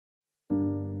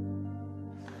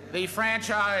the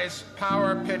franchise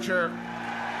power pitcher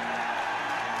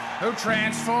who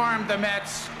transformed the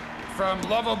Mets from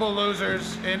lovable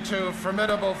losers into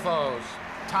formidable foes,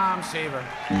 Tom Seaver.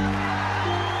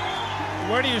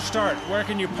 Where do you start? Where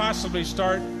can you possibly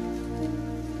start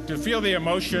to feel the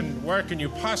emotion? Where can you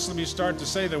possibly start to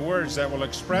say the words that will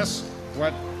express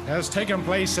what has taken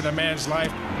place in a man's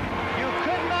life? You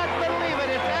could not believe it.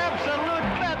 It's absolute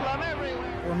bedlam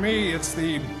everywhere. For me,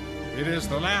 it is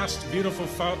the last beautiful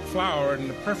flower in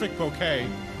the perfect bouquet,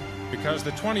 because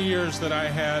the 20 years that I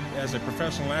had as a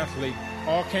professional athlete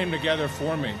all came together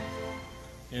for me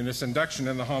in this induction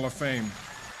in the Hall of Fame.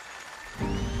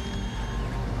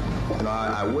 You know,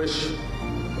 I wish,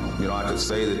 I could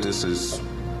say that this is,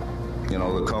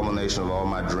 the culmination of all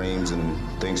my dreams and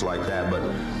things like that, but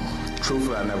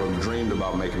truthfully, I never dreamed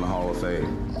about making the Hall of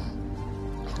Fame.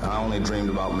 I only dreamed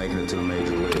about making it to the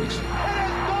major leagues. It is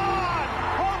gone!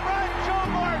 Home run, Joe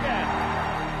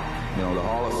Morgan! The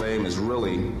Hall of Fame is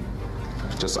really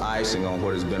just icing on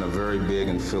what has been a very big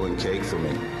and filling cake for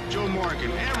me. Joe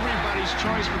Morgan, everybody's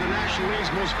choice for the National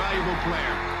League's most valuable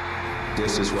player.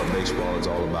 This is what baseball is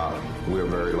all about. We're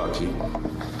very lucky.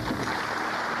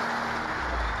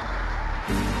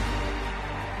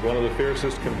 One of the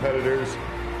fiercest competitors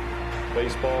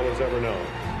baseball has ever known.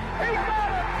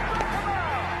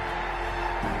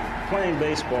 Playing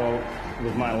baseball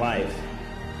was my life,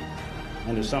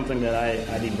 and it's something that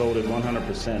I devoted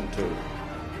 100% to.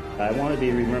 I want to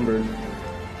be remembered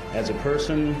as a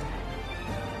person,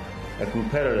 a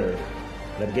competitor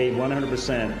that gave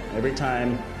 100% every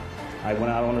time I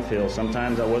went out on the field.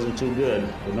 Sometimes I wasn't too good,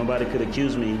 but nobody could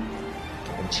accuse me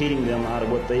of cheating them out of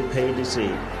what they paid to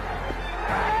see.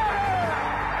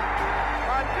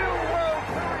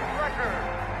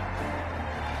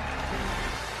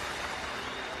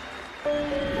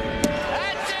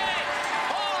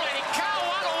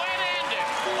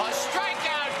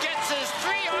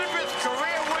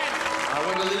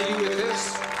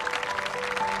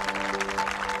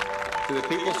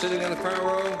 Sitting in the front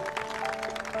row,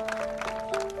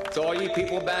 to all you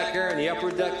people back there in the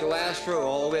upper deck, the last row,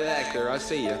 all the way back there, I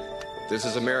see you. This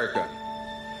is America.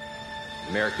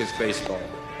 America's baseball.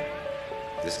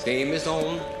 This game is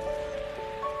owned,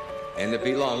 and it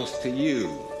belongs to you,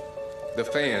 the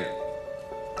fan.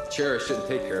 Cherish it and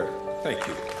take care of it. Thank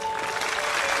you.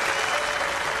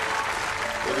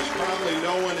 There is probably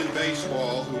no one in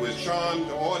baseball who has charmed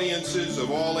audiences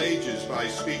of all ages by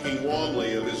speaking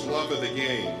warmly of his love of the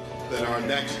game than our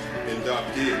next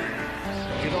inductee.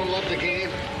 If you don't love the game,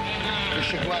 you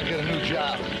should go out and get a new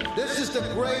job. This is the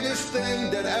greatest thing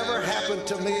that ever happened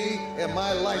to me in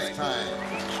my lifetime.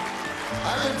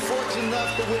 I've been fortunate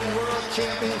enough to win world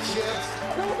championships.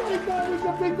 Nobody thought we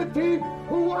could beat the team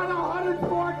who won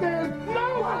 104 games.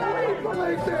 Nobody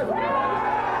believed it.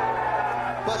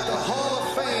 But the Hall of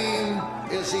Fame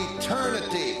is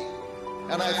eternity.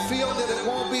 And I feel that it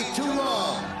won't be too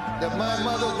long that my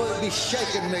mother will be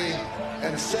shaking me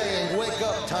and saying, "Wake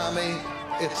up, Tommy.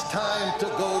 It's time to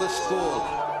go to school.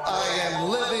 I am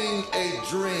living a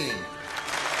dream."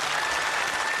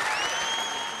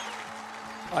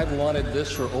 I've wanted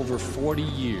this for over 40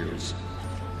 years.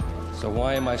 So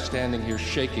why am I standing here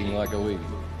shaking like a leaf?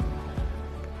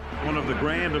 One of the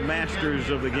grand masters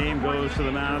of the game goes to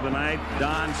the man of the night,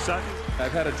 Don Sutton.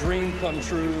 I've had a dream come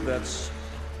true that's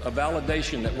a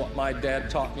validation that what my dad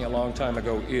taught me a long time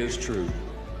ago is true.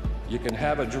 You can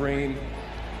have a dream,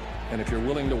 and if you're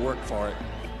willing to work for it,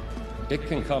 it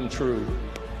can come true.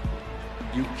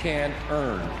 You can't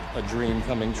earn a dream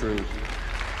coming true.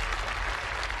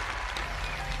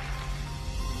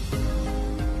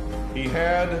 He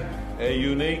had a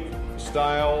unique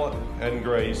style and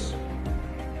grace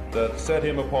that set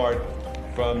him apart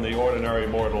from the ordinary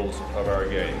mortals of our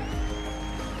game.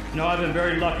 I've been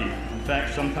very lucky. In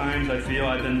fact, sometimes I feel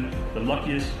I've been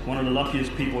one of the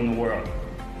luckiest people in the world.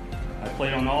 I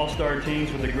played on all-star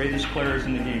teams with the greatest players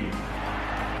in the game.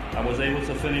 I was able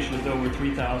to finish with over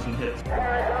 3,000 hits.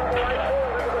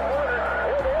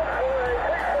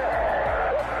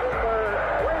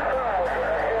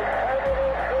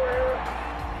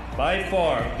 By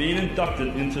far, being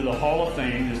inducted into the Hall of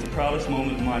Fame is the proudest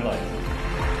moment in my life.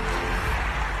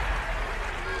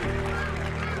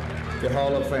 The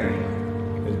Hall of Fame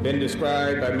has been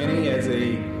described by many as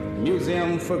a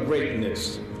museum for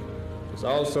greatness. It's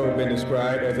also been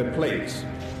described as a place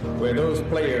where those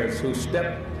players who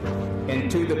stepped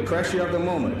into the pressure of the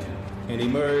moment and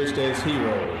emerged as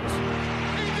heroes.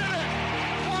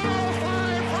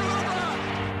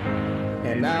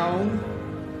 And now,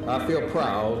 I feel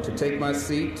proud to take my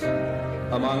seat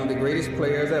among the greatest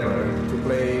players ever to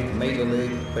play Major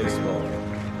League Baseball.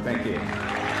 Thank you.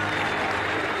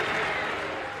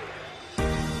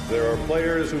 there are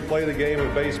players who play the game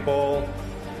of baseball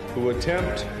who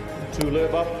attempt to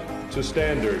live up to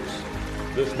standards.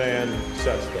 This man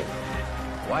sets them.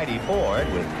 Whitey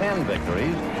Ford, with 10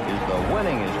 victories, is the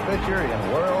winningest pitcher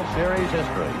in World Series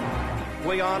history.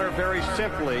 We honor very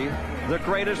simply the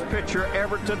greatest pitcher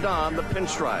ever to don the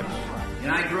pinstripes. You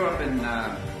know, I grew up in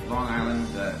Long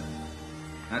Island,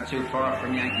 not too far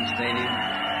from Yankee Stadium.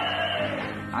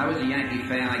 I was a Yankee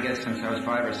fan, I guess, since I was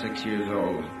 5 or 6 years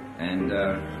old. And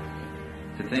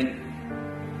to think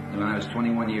that when I was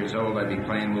 21 years old, I'd be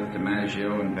playing with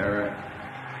DiMaggio and Berra,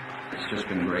 it's just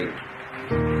been great.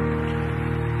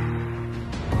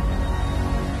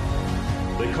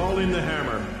 They call him the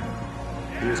Hammer.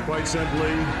 He is quite simply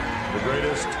the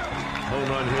greatest home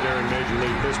run hitter in Major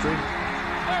League history.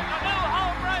 There's a new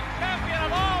home run champion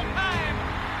of all time,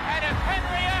 and it's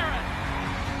Henry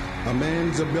Aaron. A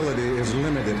man's ability is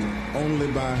limited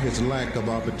only by his lack of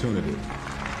opportunity.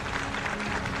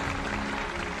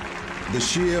 The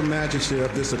sheer majesty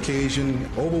of this occasion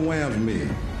overwhelmed me.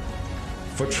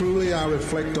 For truly I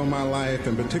reflect on my life,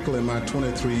 and particularly my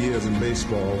 23 years in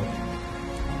baseball.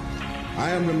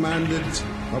 I am reminded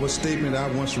of a statement I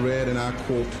once read, and I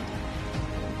quote,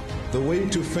 "The way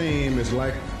to fame is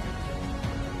like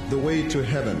the way to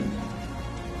heaven,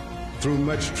 through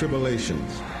much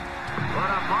tribulations." What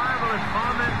a marvelous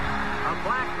moment. A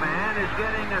black man is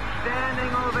getting a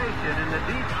standing ovation in the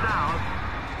Deep South.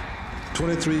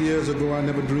 23 years ago, I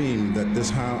never dreamed that this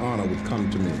high honor would come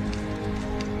to me.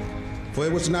 For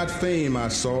it was not fame I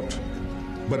sought,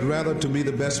 but rather to be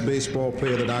the best baseball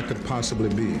player that I could possibly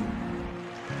be.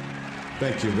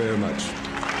 Thank you very much.